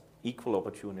course, equal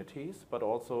opportunities, but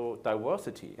also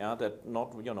diversity, that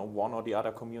not one or the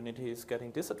other community is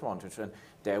getting disadvantaged. And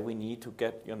there we need to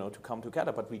get to come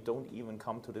together, but we don't even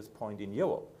come to this point in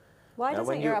Europe. Why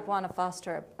doesn't Europe want to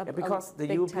foster because the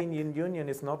European Union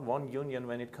is not one union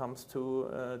when it comes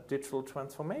to digital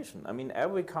transformation. I mean,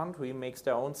 every country makes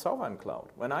their own sovereign cloud.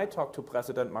 When I talked to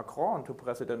President Macron and to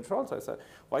President Scholz, I said,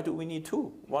 why do we need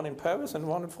two? One in Paris and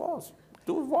one in France.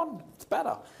 Do one, it's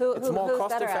better. It's more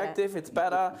cost effective, it's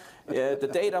better, the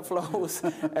data flows,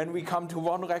 and we come to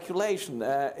one regulation.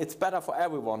 It's better for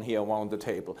everyone here around the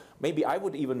table. Maybe I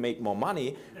would even make more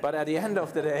money, but at the end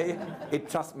of the day,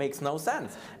 it just makes no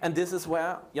sense. And this is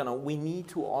where we need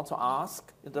to also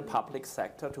ask the public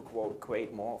sector to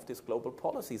create more of these global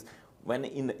policies,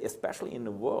 especially in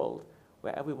a world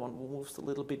where everyone moves a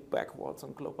little bit backwards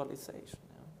on globalization.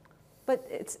 But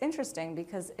it's interesting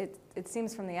because it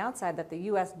seems from the outside that the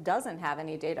U.S. doesn't have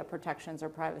any data protections or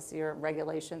privacy or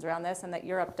regulations around this, and that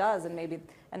Europe does, and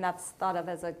that's thought of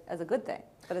as a good thing.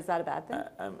 But is that a bad thing?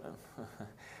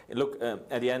 Look,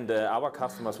 at the end, our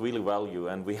customers really value,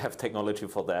 and we have technology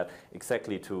for that,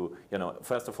 exactly to,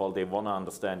 first of all, they want to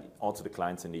understand, also the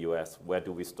clients in the US, where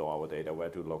do we store our data, where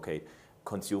to locate.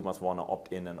 Consumers want to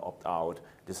opt in and opt out.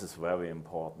 This is very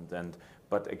important.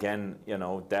 But again,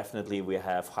 definitely we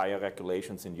have higher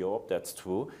regulations in Europe, that's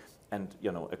true. And,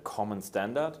 a common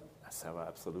standard, Sarah,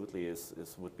 absolutely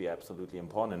would be absolutely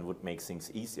important and would make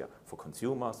things easier for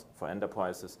consumers, for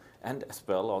enterprises, and as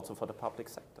well also for the public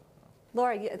sector.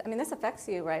 Laura, this affects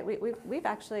you, right? We've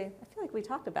actually, I feel like we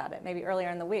talked about it maybe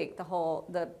earlier in the week,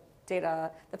 the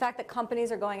data, the fact that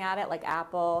companies are going at it, like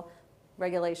Apple,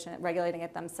 regulating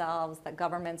it themselves, that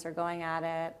governments are going at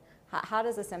it. How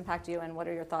does this impact you, and what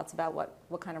are your thoughts about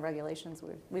what kind of regulations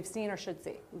we've seen or should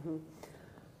see? Mm-hmm.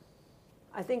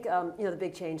 I think the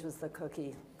big change was the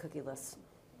cookieless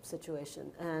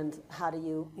situation, and how do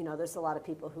you there's a lot of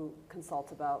people who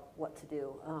consult about what to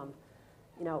do.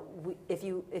 If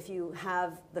you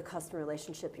have the customer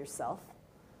relationship yourself,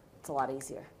 it's a lot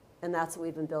easier, and that's what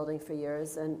we've been building for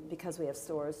years. And because we have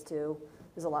stores too,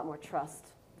 there's a lot more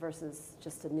trust versus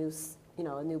just a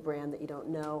new brand that you don't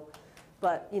know.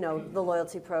 But the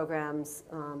loyalty programs,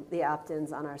 the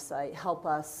opt-ins on our site help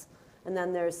us. And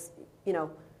then there's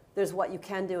what you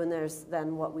can do, and there's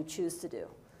then what we choose to do.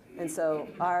 And so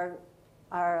our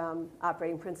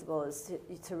operating principle is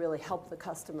to really help the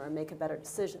customer make a better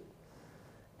decision.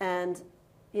 And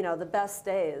the best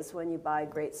day is when you buy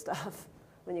great stuff.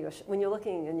 When you're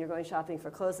looking and you're going shopping for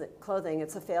clothing,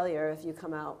 it's a failure if you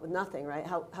come out with nothing, right?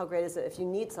 How great is it if you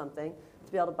need something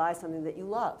to be able to buy something that you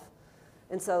love?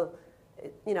 And so,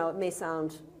 it may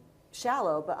sound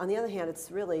shallow, but on the other hand,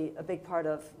 it's really a big part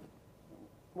of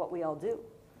what we all do.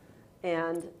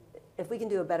 And if we can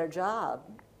do a better job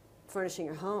furnishing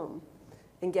your home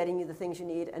and getting you the things you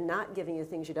need and not giving you the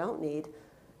things you don't need,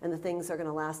 and the things are going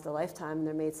to last a lifetime and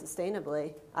they're made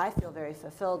sustainably, I feel very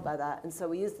fulfilled by that. And so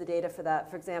we use the data for that.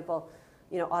 For example,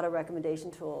 auto recommendation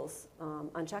tools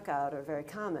on checkout are very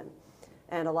common.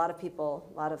 And a lot of people,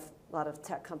 a lot of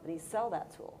tech companies sell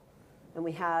that tool. And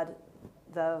we had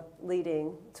the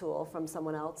leading tool from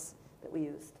someone else that we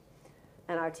used.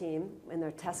 And our team, in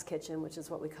their test kitchen, which is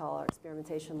what we call our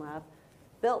experimentation lab,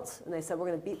 built. And they said, we're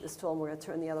going to beat this tool and we're going to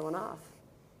turn the other one off.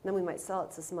 And then we might sell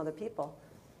it to some other people.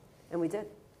 And we did.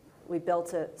 We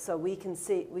built it so we can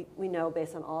see, we know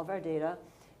based on all of our data,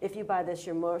 if you buy this,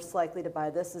 you're most likely to buy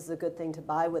this. This is a good thing to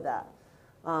buy with that.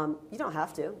 You don't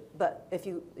have to, but if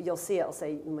you'll see it, it'll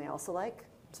say you may also like.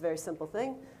 It's a very simple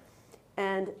thing.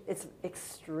 And it's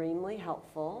extremely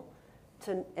helpful.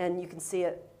 And you can see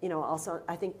it, also,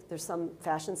 I think there's some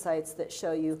fashion sites that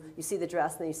show you see the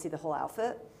dress and then you see the whole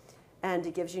outfit. And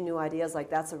it gives you new ideas, like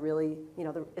that's a really,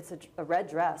 it's a red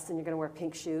dress and you're going to wear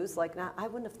pink shoes. Like, I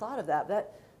wouldn't have thought of that, but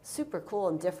that's super cool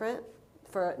and different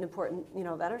for an important,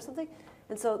 event or something.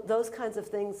 And so those kinds of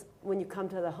things, when you come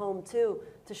to the home too,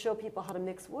 to show people how to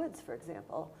mix woods, for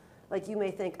example. Like you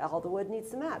may think all the wood needs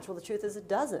to match. Well, the truth is it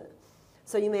doesn't.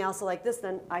 So you may also like this,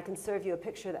 then I can serve you a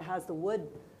picture that has the wood,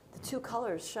 the two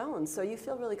colors shown. So you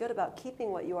feel really good about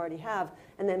keeping what you already have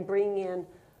and then bringing in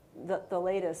the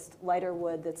latest lighter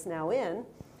wood that's now in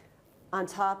on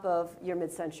top of your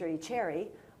mid-century cherry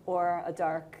or a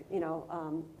dark,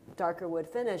 darker wood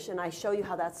finish, and I show you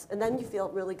how that's, and then you feel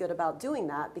really good about doing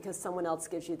that because someone else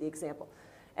gives you the example.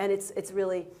 And it's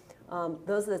really,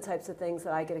 those are the types of things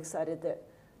that I get excited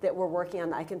that we're working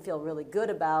on that I can feel really good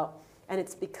about, and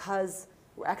it's because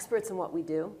we're experts in what we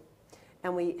do,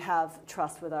 and we have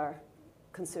trust with our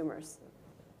consumers.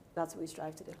 That's what we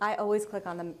strive to do. I always click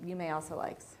on the you may also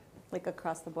likes, like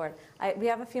across the board. We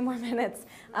have a few more minutes.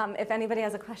 If anybody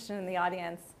has a question in the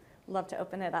audience, love to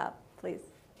open it up, please.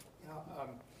 Yeah, I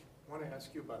want to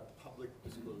ask you about public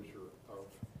disclosure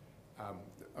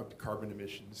of the carbon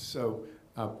emissions. So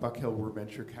Buck Hill, we're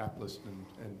venture capitalists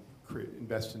and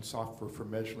invest in software for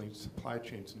measuring supply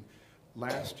chains. And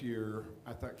last year,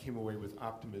 I thought came away with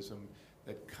optimism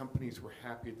that companies were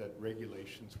happy that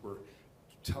regulations were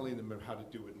telling them how to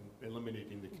do it and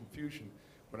eliminating the confusion.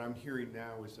 What I'm hearing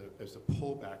now is a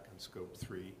pullback on Scope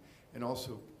 3, and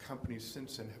also companies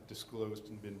since then have disclosed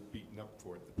and been beaten up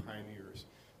for it, the pioneers.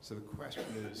 So the question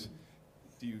is,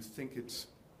 do you think it's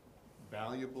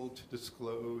valuable to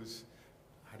disclose?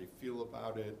 How do you feel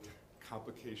about it?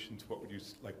 Complications, what would you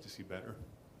like to see better?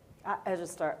 I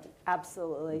just start,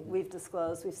 absolutely. We've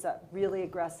disclosed, we've set really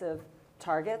aggressive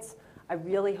targets. I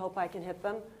really hope I can hit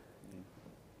them.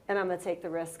 And I'm going to take the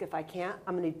risk. If I can't,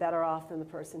 I'm going to be better off than the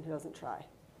person who doesn't try.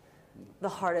 The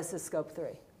hardest is Scope 3.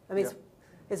 I mean,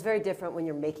 it's very different when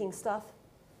you're making stuff.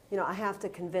 I have to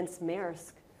convince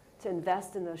Maersk to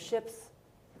invest in those ships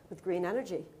with green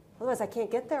energy. Otherwise, I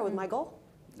can't get there with my goal.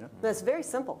 Yeah. That's very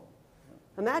simple.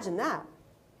 Imagine that.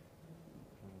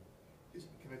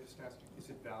 Can I just ask you, is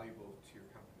it valuable to your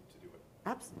company to do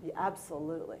it?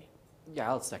 Absolutely. Yeah,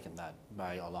 I'll second that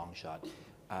by a long shot.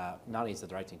 Not only is it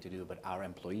the right thing to do, but our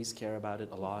employees care about it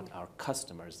a lot. Our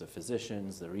customers, the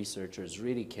physicians, the researchers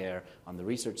really care. On the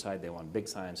research side, they want big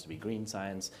science to be green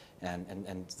science, and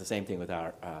it's the same thing with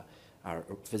our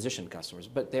physician customers.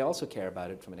 But they also care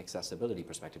about it from an accessibility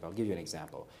perspective. I'll give you an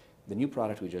example. The new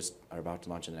product we just are about to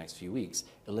launch in the next few weeks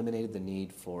eliminated the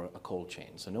need for a cold chain,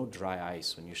 so no dry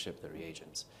ice when you ship the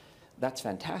reagents. That's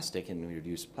fantastic, and we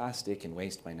reduced plastic and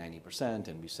waste by 90%,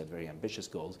 and we set very ambitious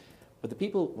goals. But the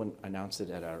people, when announced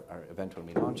it at our event when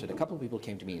we launched it, a couple of people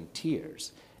came to me in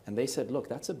tears, and they said, look,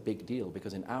 that's a big deal,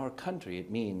 because in our country,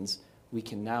 it means we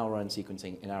can now run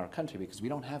sequencing in our country because we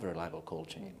don't have a reliable cold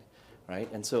chain, right?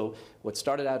 And so what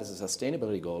started out as a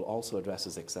sustainability goal also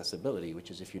addresses accessibility, which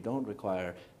is if you don't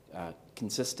require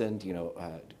consistent,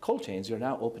 cold chains, you're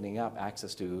now opening up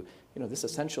access to, this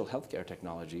essential healthcare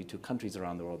technology to countries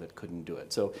around the world that couldn't do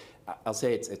it. So I'll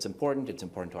say it's important. It's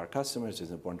important to our customers.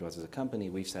 It's important to us as a company.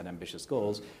 We've set ambitious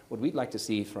goals. What we'd like to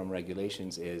see from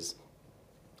regulations is,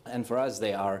 and for us,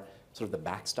 they are sort of the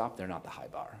backstop. They're not the high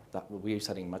bar. We're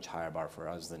setting a much higher bar for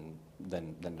us than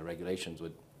the regulations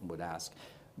would ask.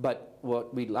 But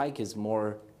what we'd like is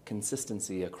more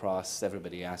consistency across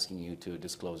everybody asking you to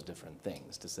disclose different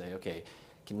things, to say, okay,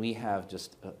 can we have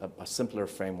just a simpler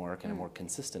framework and a more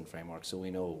consistent framework so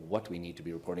we know what we need to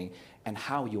be reporting and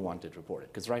how you want it reported?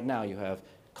 Because right now you have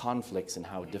conflicts in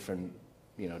how different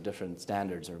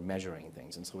standards are measuring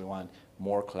things, and so we want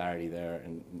more clarity there,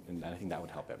 and I think that would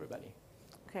help everybody.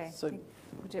 Okay. So,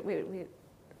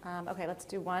 okay, let's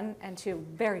do 1 and 2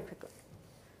 very quickly.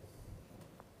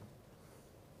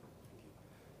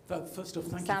 First off,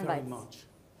 thank you Sound very bites. much.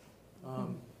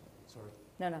 Sorry.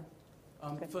 No.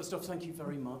 Okay. First off, thank you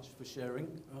very much for sharing.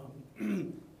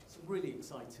 Some really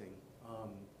exciting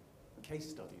case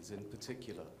studies in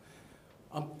particular.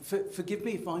 Forgive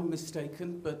me if I'm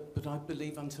mistaken, but I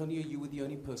believe, Antonio, you were the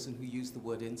only person who used the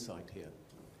word insight here.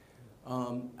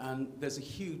 And there's a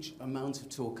huge amount of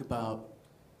talk about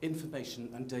information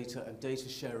and data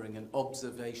sharing and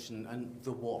observation and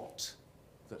the what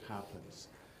that happens.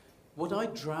 What I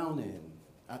drown in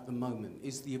at the moment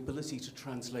is the ability to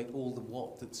translate all the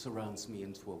what that surrounds me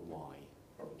into a why.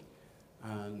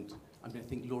 And I mean, I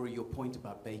think, Laura, your point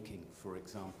about baking, for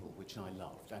example, which I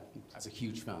loved, and as a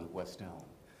huge fan of West Elm,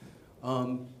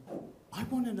 I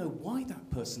want to know why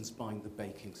that person's buying the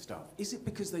baking stuff. Is it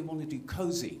because they want to do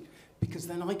cozy? Because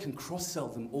then I can cross-sell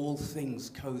them all things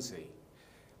cozy.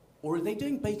 Or are they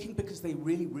doing baking because they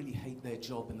really, really hate their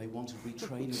job and they want to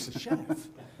retrain as a chef?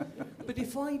 But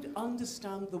if I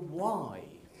understand the why,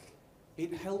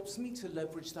 it helps me to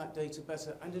leverage that data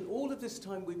better. And in all of this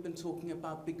time we've been talking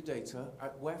about big data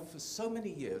at WEF for so many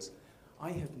years,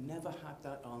 I have never had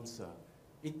that answer.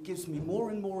 It gives me more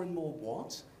and more and more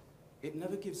what. It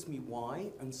never gives me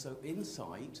why, and so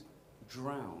insight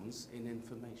drowns in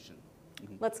information.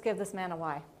 Let's give this man a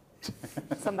why.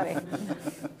 Somebody.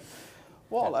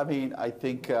 Well, I mean, I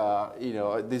think,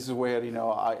 this is where,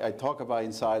 I talk about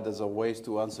insight as a ways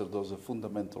to answer those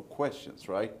fundamental questions,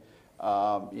 right?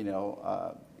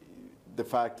 The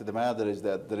fact of the matter is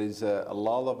that there is a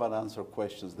lot of unanswered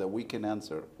questions that we can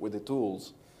answer with the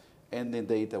tools and the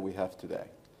data we have today.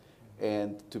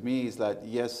 And to me, it's like,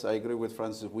 yes, I agree with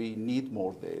Francis, we need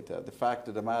more data. The fact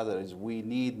of the matter is we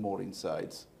need more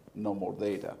insights, no more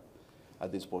data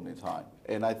at this point in time.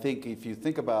 And I think if you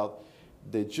think about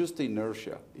just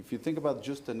inertia, if you think about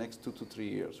just the next 2 to 3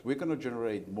 years, we're going to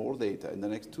generate more data in the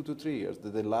next 2 to 3 years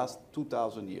than the last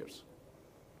 2,000 years.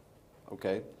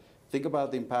 Okay? Think about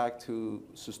the impact to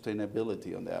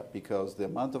sustainability on that, because the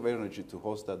amount of energy to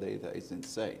host that data is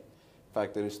insane. In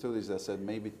fact, there are studies that said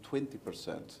maybe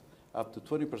 20%, up to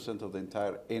 20% of the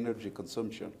entire energy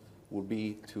consumption will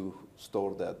be to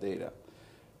store that data.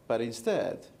 But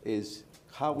instead is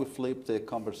how we flip the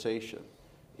conversation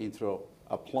into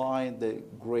applying the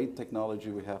great technology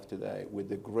we have today with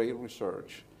the great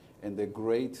research and the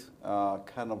great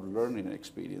kind of learning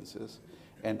experiences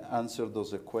and answer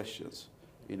those questions.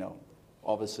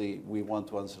 Obviously, we want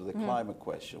to answer the climate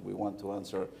question. We want to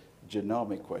answer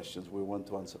genomic questions. We want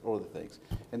to answer other things.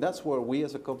 And that's what we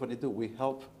as a company do. We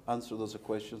help answer those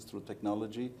questions through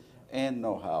technology and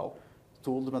know-how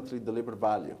to ultimately deliver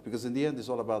value. Because in the end, it's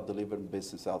all about delivering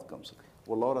business outcomes.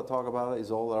 What Laura talked about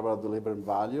is all about delivering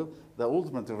value that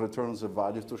ultimately returns the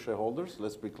value to shareholders,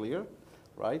 let's be clear,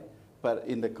 right? But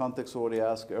in the context of what you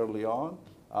asked early on,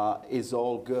 it's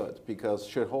all good because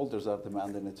shareholders are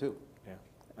demanding it too. Yeah,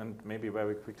 and maybe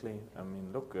very quickly, I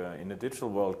mean, look, in the digital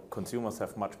world, consumers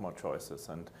have much more choices,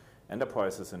 and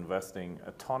enterprises investing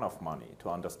a ton of money to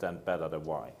understand better the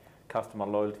why. Customer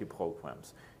loyalty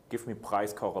programs. Give me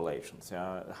price correlations,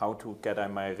 yeah? How to get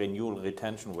my renewal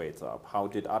retention rates up, how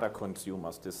did other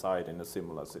consumers decide in a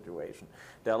similar situation.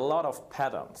 There are a lot of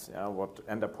patterns, yeah, what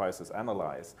enterprises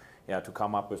analyze, yeah, to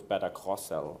come up with better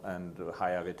cross-sell and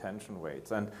higher retention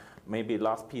rates. And maybe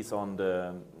last piece on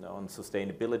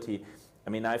sustainability. I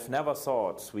mean, I've never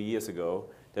thought 3 years ago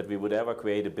that we would ever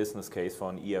create a business case for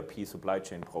an ERP supply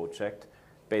chain project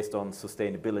based on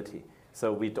sustainability.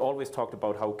 So we'd always talked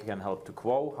about how we can help to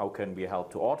grow, how can we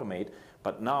help to automate,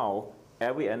 but now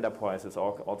every enterprise is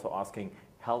also asking,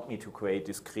 help me to create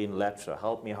this green ledger,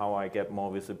 help me how I get more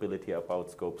visibility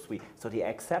about Scope 3. So the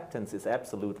acceptance is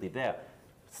absolutely there.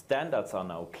 Standards are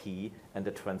now key, and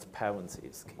the transparency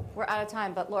is key. We're out of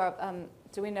time, but Laura,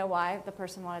 do we know why the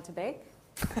person wanted to bake?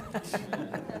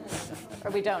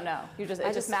 Or we don't know? It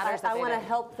just matters that I they want to did.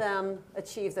 help them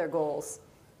achieve their goals.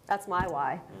 That's my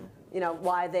why.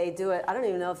 Why they do it. I don't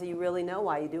even know if you really know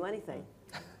why you do anything.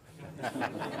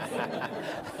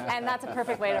 And that's a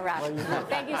perfect way to wrap.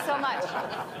 Thank you so much.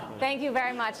 Thank you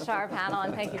very much to our panel,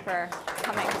 and thank you for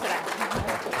coming today.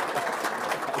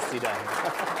 Nicely done.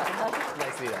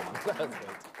 Nicely done. That was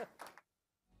great.